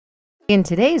In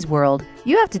today's world,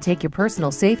 you have to take your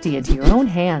personal safety into your own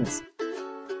hands.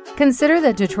 Consider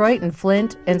that Detroit and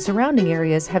Flint and surrounding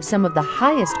areas have some of the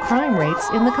highest crime rates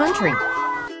in the country.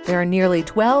 There are nearly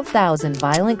 12,000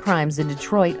 violent crimes in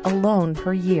Detroit alone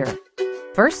per year.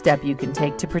 First step you can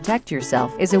take to protect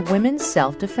yourself is a women's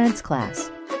self-defense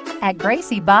class. At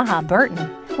Gracie Baja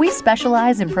Burton, we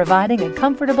specialize in providing a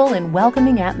comfortable and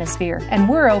welcoming atmosphere, and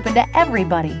we're open to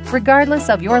everybody, regardless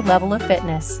of your level of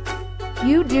fitness.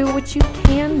 You do what you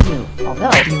can do, although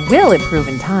you will improve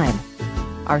in time.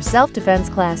 Our self-defense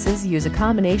classes use a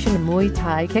combination of Muay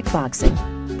Thai kickboxing,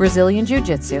 Brazilian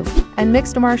Jiu-Jitsu, and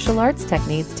mixed martial arts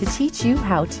techniques to teach you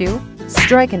how to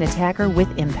strike an attacker with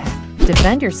impact,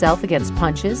 defend yourself against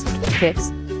punches, kicks,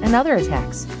 and other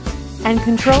attacks, and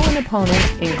control an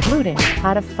opponent, including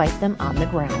how to fight them on the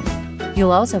ground.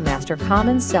 You'll also master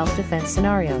common self-defense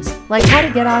scenarios, like how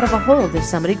to get out of a hold if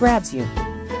somebody grabs you.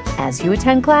 As you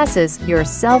attend classes, your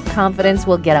self-confidence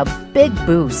will get a big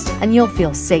boost, and you'll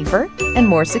feel safer and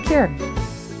more secure.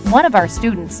 One of our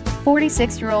students,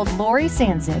 46-year-old Lori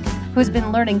Sanzig, who's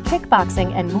been learning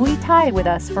kickboxing and Muay Thai with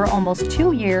us for almost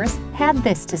 2 years, had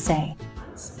this to say.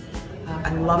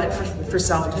 I love it for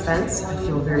self-defense. I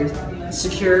feel very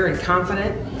secure and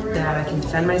confident that I can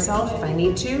defend myself if I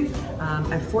need to.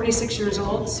 I'm 46 years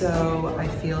old, so I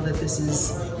feel that this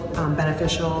is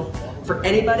beneficial for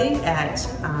anybody at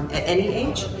any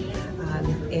age,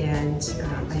 and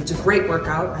it's a great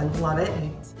workout. I love it.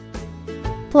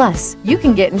 Plus, you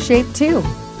can get in shape too,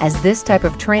 as this type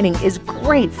of training is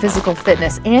great physical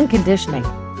fitness and conditioning.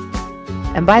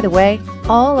 And by the way,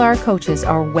 all our coaches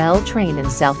are well trained in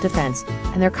self-defense,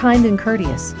 and they're kind and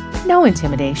courteous. No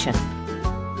intimidation.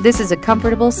 This is a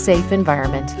comfortable, safe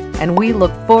environment, and we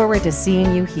look forward to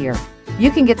seeing you here.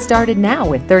 You can get started now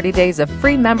with 30 days of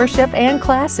free membership and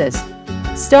classes.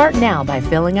 Start now by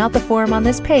filling out the form on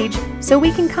this page so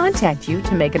we can contact you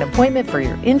to make an appointment for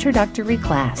your introductory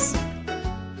class.